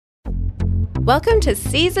Welcome to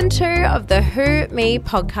Season 2 of the Who Me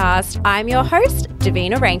podcast. I'm your host,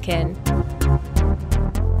 Davvy Rankin.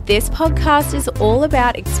 This podcast is all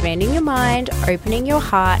about expanding your mind, opening your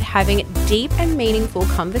heart, having deep and meaningful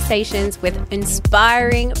conversations with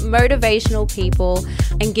inspiring, motivational people,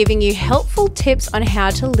 and giving you helpful tips on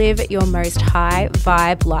how to live your most high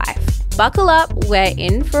vibe life. Buckle up, we're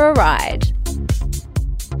in for a ride.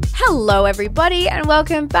 Hello everybody and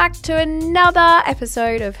welcome back to another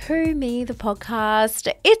episode of Who Me the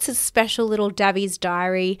podcast. It's a special little Davvy's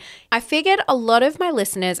diary. I figured a lot of my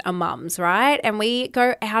listeners are mums, right? And we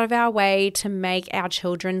go out of our way to make our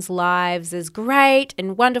children's lives as great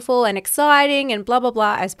and wonderful and exciting and blah blah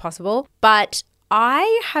blah as possible. But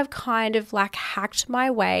I have kind of hacked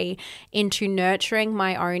my way into nurturing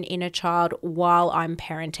my own inner child while I'm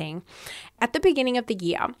parenting. At the beginning of the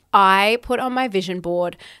year, I put on my vision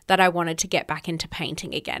board that I wanted to get back into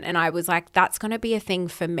painting again. And I was like, that's going to be a thing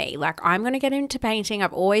for me. I'm going to get into painting.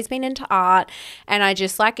 I've always been into art. And I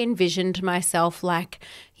just envisioned myself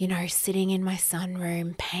sitting in my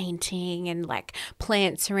sunroom painting and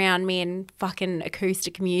plants around me and fucking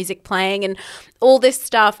acoustic music playing and all this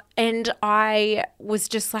stuff. And I was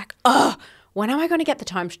just when am I going to get the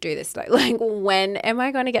time to do this though? When am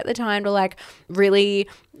I going to get the time to really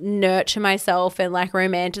nurture myself and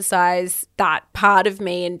romanticize that part of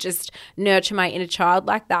me and just nurture my inner child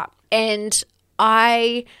like that? And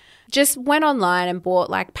I just went online and bought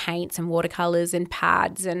paints and watercolors and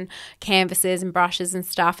pads and canvases and brushes and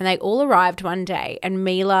stuff. And they all arrived one day and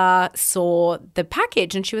Mila saw the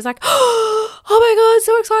package and she was like, oh my God,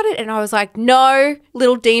 so excited. And I was like, no,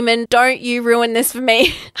 little demon, don't you ruin this for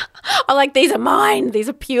me. I'm these are mine. These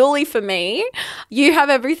are purely for me. You have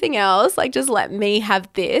everything else. Just let me have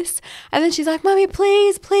this. And then she's like, Mommy,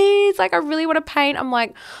 please, please. I really want to paint. I'm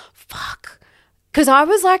like, fuck. Because I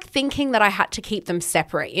was thinking that I had to keep them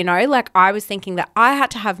separate, I was thinking that I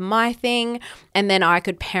had to have my thing and then I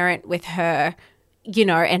could parent with her,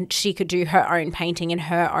 and she could do her own painting in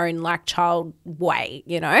her own child way,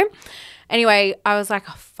 Anyway, I was like,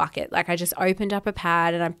 oh, fuck it. I just opened up a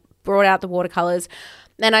pad and I brought out the watercolors.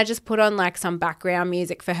 Then I just put on some background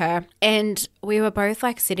music for her and we were both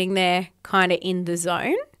sitting there kind of in the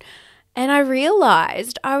zone. And I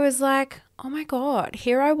realized, I was like, oh my God,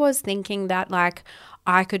 here I was thinking that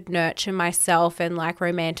I could nurture myself and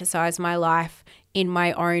romanticize my life in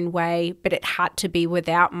my own way, but it had to be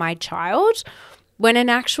without my child. When in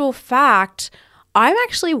actual fact, I'm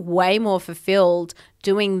actually way more fulfilled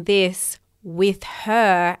doing this with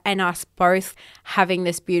her and us both having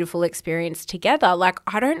this beautiful experience together.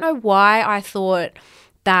 I don't know why I thought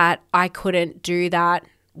that I couldn't do that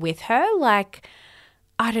with her.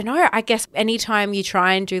 I don't know. I guess anytime you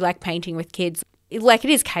try and do painting with kids, it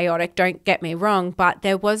is chaotic, don't get me wrong, but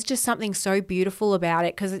there was just something so beautiful about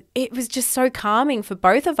it because it was just so calming for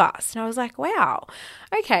both of us. And I was like, wow.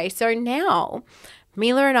 Okay, so now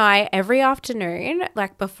Mila and I, every afternoon,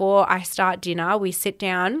 before I start dinner, we sit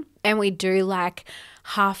down and we do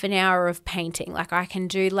half an hour of painting. I can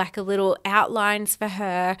do a little outlines for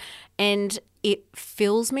her and it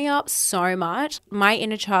fills me up so much. My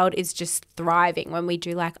inner child is just thriving when we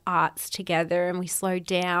do arts together and we slow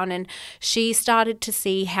down, and she started to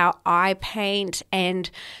see how I paint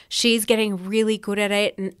and she's getting really good at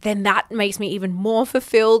it, and then that makes me even more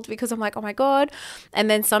fulfilled because I'm like, oh my God. And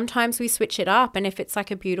then sometimes we switch it up, and if it's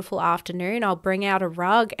a beautiful afternoon, I'll bring out a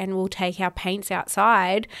rug and we'll take our paints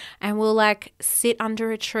outside and we'll sit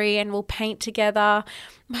under a tree and we'll paint together.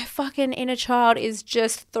 My fucking inner child is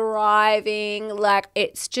just thriving.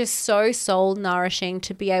 It's just so soul nourishing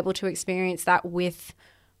to be able to experience that with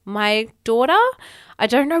my daughter. I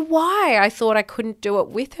don't know why I thought I couldn't do it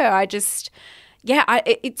with her. It's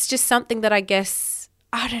just something that I guess,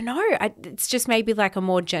 I don't know. It's just maybe a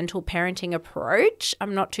more gentle parenting approach.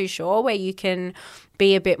 I'm not too sure, where you can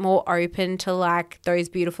be a bit more open to those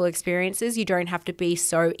beautiful experiences. You don't have to be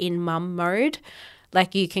so in mum mode.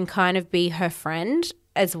 You can kind of be her friend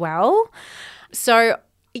as well. So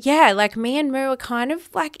yeah, me and Moo are kind of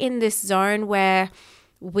in this zone where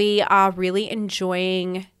we are really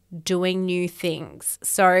enjoying doing new things.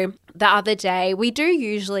 So the other day, we do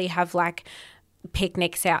usually have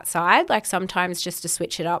picnics outside, sometimes just to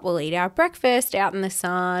switch it up, we'll eat our breakfast out in the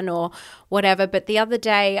sun or whatever. But the other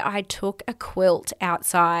day I took a quilt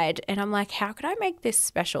outside and I'm like, how could I make this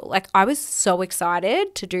special? I was so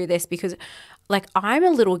excited to do this because I'm a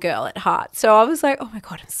little girl at heart. So I was like, oh my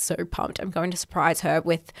God, I'm so pumped. I'm going to surprise her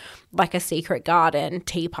with a secret garden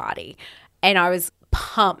tea party. And I was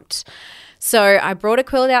pumped. So I brought a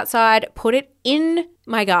quilt outside, put it in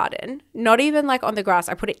my garden, not even like on the grass.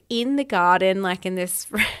 I put it in the garden, like in this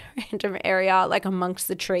random area, like amongst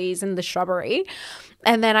the trees and the shrubbery.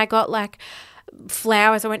 And then I got like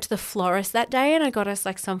flowers. I went to the florist that day and I got us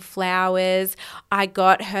like some flowers. I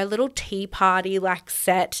got her little tea party like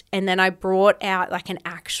set, and then I brought out like an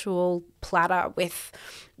actual platter with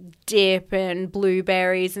dip and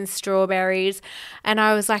blueberries and strawberries. And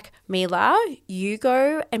I was like, Mila, you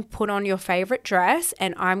go and put on your favorite dress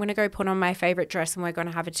and I'm going to go put on my favorite dress and we're going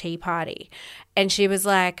to have a tea party. And she was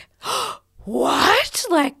like, what?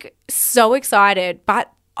 Like so excited.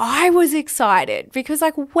 But I was excited because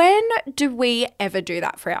like when do we ever do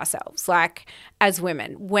that for ourselves? Like as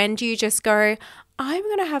women, when do you just go, I'm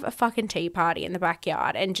going to have a fucking tea party in the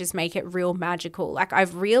backyard and just make it real magical? Like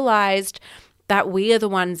I've realized that we are the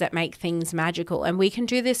ones that make things magical, and we can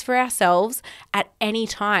do this for ourselves at any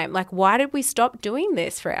time. Like why did we stop doing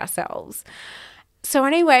this for ourselves? So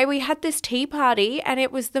anyway, we had this tea party and it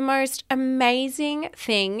was the most amazing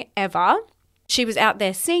thing ever. She was out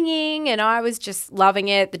there singing and I was just loving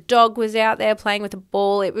it. The dog was out there playing with a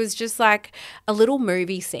ball. It was just like a little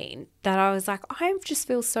movie scene that I was like, I just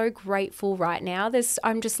feel so grateful right now.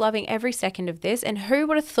 I'm just loving every second of this. And who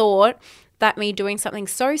would have thought that me doing something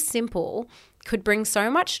so simple could bring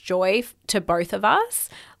so much joy to both of us,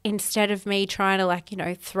 instead of me trying to like,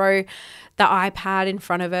 throw the iPad in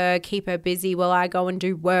front of her, keep her busy while I go and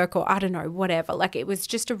do work, or I don't know, whatever. Like it was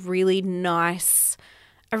just a really nice,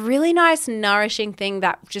 nourishing thing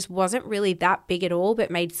that just wasn't really that big at all,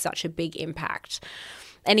 but made such a big impact.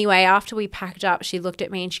 Anyway, after we packed up, she looked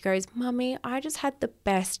at me and she goes, Mummy, I just had the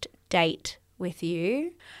best date with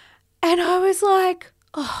you. And I was like,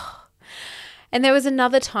 oh. And there was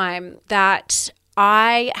another time that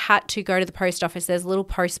I had to go to the post office. There's a little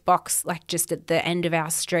post box like just at the end of our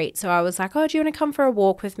street. So I was like, oh, do you want to come for a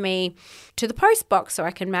walk with me to the post box so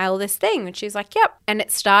I can mail this thing? And she's like, yep. And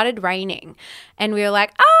it started raining and we were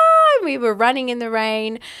like, we were running in the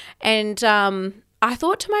rain. And I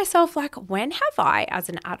thought to myself, like, when have I as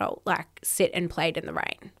an adult like sit and played in the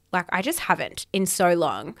rain? Like I just haven't in so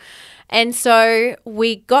long. And so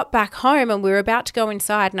we got back home and we were about to go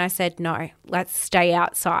inside and I said, no, let's stay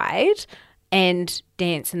outside and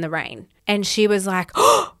dance in the rain. And she was like,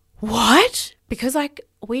 oh, what? Because like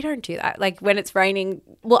we don't do that. Like when it's raining,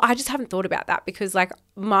 well, I just haven't thought about that because like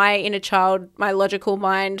my inner child, my logical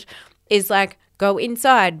mind is like, go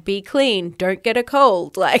inside, be clean, don't get a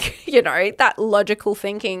cold. Like, that logical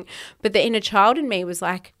thinking. But the inner child in me was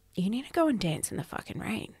like, you need to go and dance in the fucking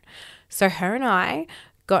rain. So her and I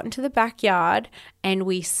got into the backyard and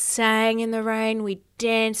we sang in the rain, we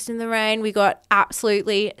danced in the rain, we got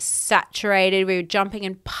absolutely saturated, we were jumping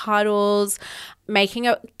in puddles, making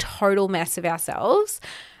a total mess of ourselves.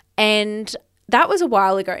 And that was a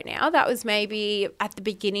while ago now. That was maybe at the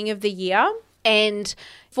beginning of the year. And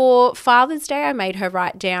for Father's Day, I made her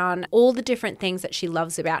write down all the different things that she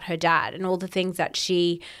loves about her dad and all the things that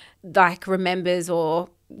she like remembers or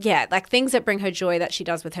like things that bring her joy that she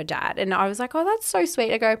does with her dad. And I was like, oh, that's so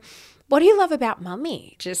sweet. I go, what do you love about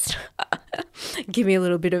Mummy? Just give me a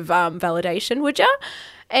little bit of validation, would you?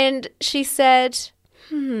 And she said,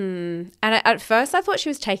 And at first I thought she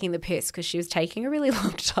was taking the piss because she was taking a really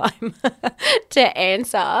long time to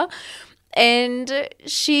answer. And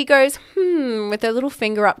she goes, with her little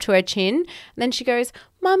finger up to her chin. And then she goes,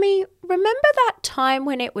 Mummy, remember that time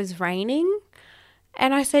when it was raining?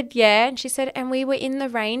 And I said, yeah. And she said, and we were in the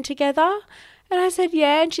rain together? And I said,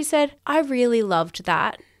 yeah. And she said, I really loved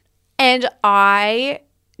that. And I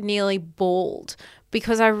nearly bawled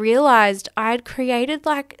because I realized I had created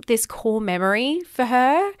like this core memory for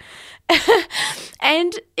her.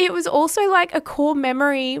 And it was also like a core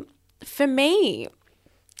memory for me.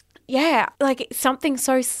 Yeah, like something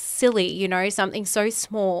so silly, something so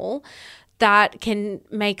small that can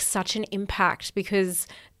make such an impact because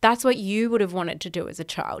that's what you would have wanted to do as a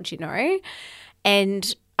child,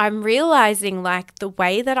 And I'm realizing like the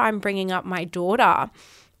way that I'm bringing up my daughter,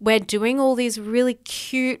 we're doing all these really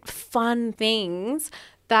cute, fun things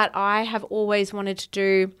that I have always wanted to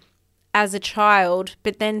do as a child,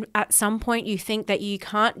 but then at some point you think that you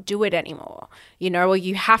can't do it anymore, or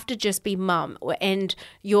you have to just be mum, and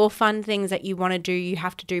your fun things that you want to do, you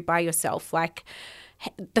have to do by yourself. Like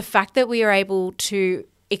the fact that we are able to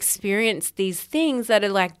experience these things that are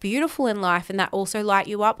like beautiful in life and that also light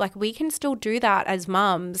you up, like we can still do that as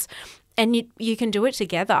mums, and you can do it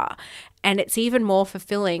together. And it's even more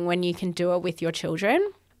fulfilling when you can do it with your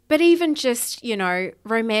children. But even just,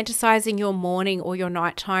 romanticizing your morning or your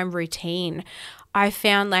nighttime routine. I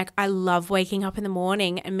found like I love waking up in the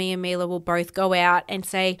morning and me and Mila will both go out and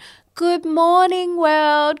say, "Good morning,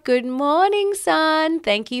 world. Good morning, sun.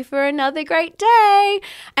 Thank you for another great day."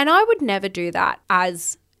 And I would never do that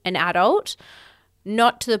as an adult,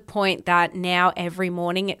 not to the point that now every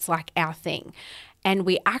morning it's like our thing. And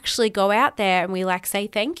we actually go out there and we like say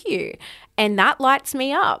thank you. And that lights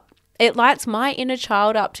me up. It lights my inner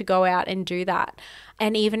child up to go out and do that.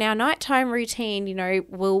 And even our nighttime routine, you know,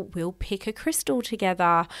 we'll pick a crystal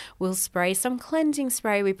together. We'll spray some cleansing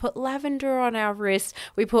spray. We put lavender on our wrists.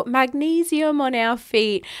 We put magnesium on our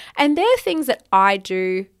feet. And they're things that I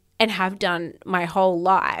do and have done my whole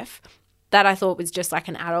life that I thought was just like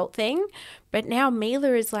an adult thing. But now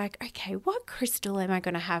Mila is like, okay, what crystal am I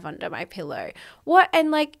going to have under my pillow? What?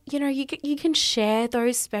 And like, you know, you can share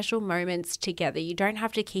those special moments together. You don't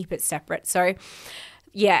have to keep it separate. So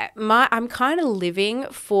yeah, I'm kind of living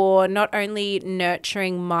for not only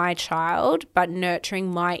nurturing my child, but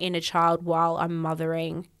nurturing my inner child while I'm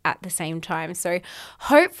mothering at the same time. So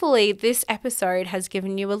hopefully this episode has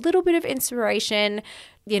given you a little bit of inspiration.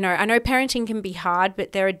 You know, I know parenting can be hard,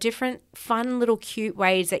 but there are different fun little cute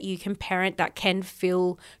ways that you can parent that can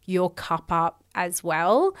fill your cup up as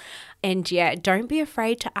well. And yeah, don't be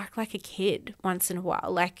afraid to act like a kid once in a while.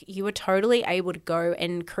 Like, you are totally able to go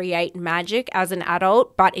and create magic as an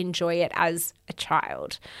adult, but enjoy it as a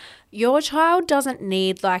child. Your child doesn't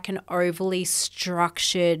need like an overly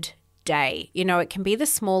structured day. You know, it can be the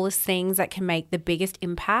smallest things that can make the biggest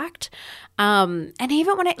impact. And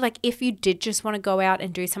even when if you did just want to go out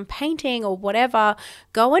and do some painting or whatever,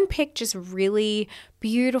 go and pick just really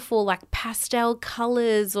beautiful like pastel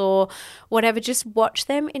colors or whatever. Just watch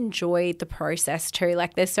them enjoy the process too.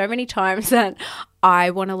 Like, there's so many times that I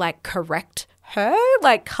want to like correct her,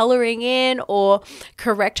 like coloring in or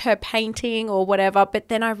correct her painting or whatever. But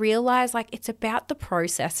then I realize like it's about the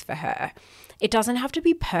process for her. It doesn't have to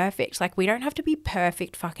be perfect. Like, we don't have to be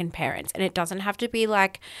perfect fucking parents. And it doesn't have to be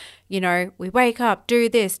like, you know, we wake up, do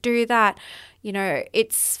this, do that. You know,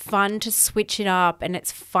 it's fun to switch it up and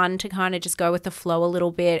it's fun to kind of just go with the flow a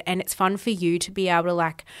little bit. And it's fun for you to be able to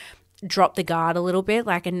like drop the guard a little bit,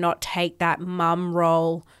 like, and not take that mum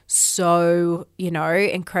role so, you know,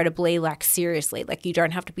 incredibly like seriously. Like, you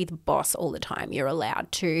don't have to be the boss all the time. You're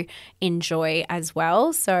allowed to enjoy as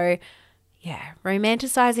well. So yeah,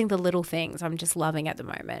 romanticizing the little things I'm just loving at the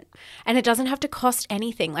moment. And it doesn't have to cost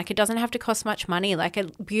anything. Like, it doesn't have to cost much money. Like a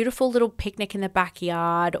beautiful little picnic in the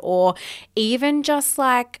backyard, or even just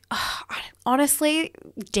like, honestly,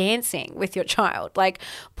 dancing with your child. Like,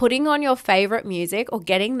 putting on your favorite music or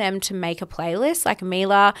getting them to make a playlist. Like,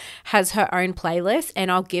 Mila has her own playlist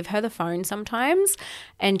and I'll give her the phone sometimes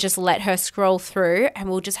and just let her scroll through and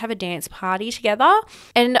we'll just have a dance party together.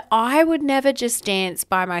 And I would never just dance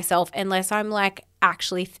by myself unless I'm like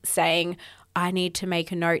actually saying, I need to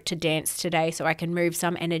make a note to dance today so I can move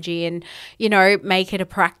some energy and, you know, make it a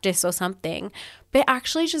practice or something. But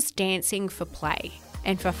actually just dancing for play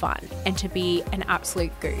and for fun and to be an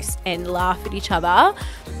absolute goose and laugh at each other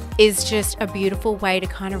is just a beautiful way to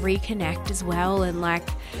kind of reconnect as well, and like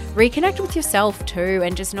reconnect with yourself too,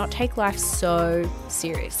 and just not take life so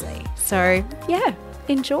seriously. So yeah,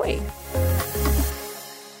 enjoy.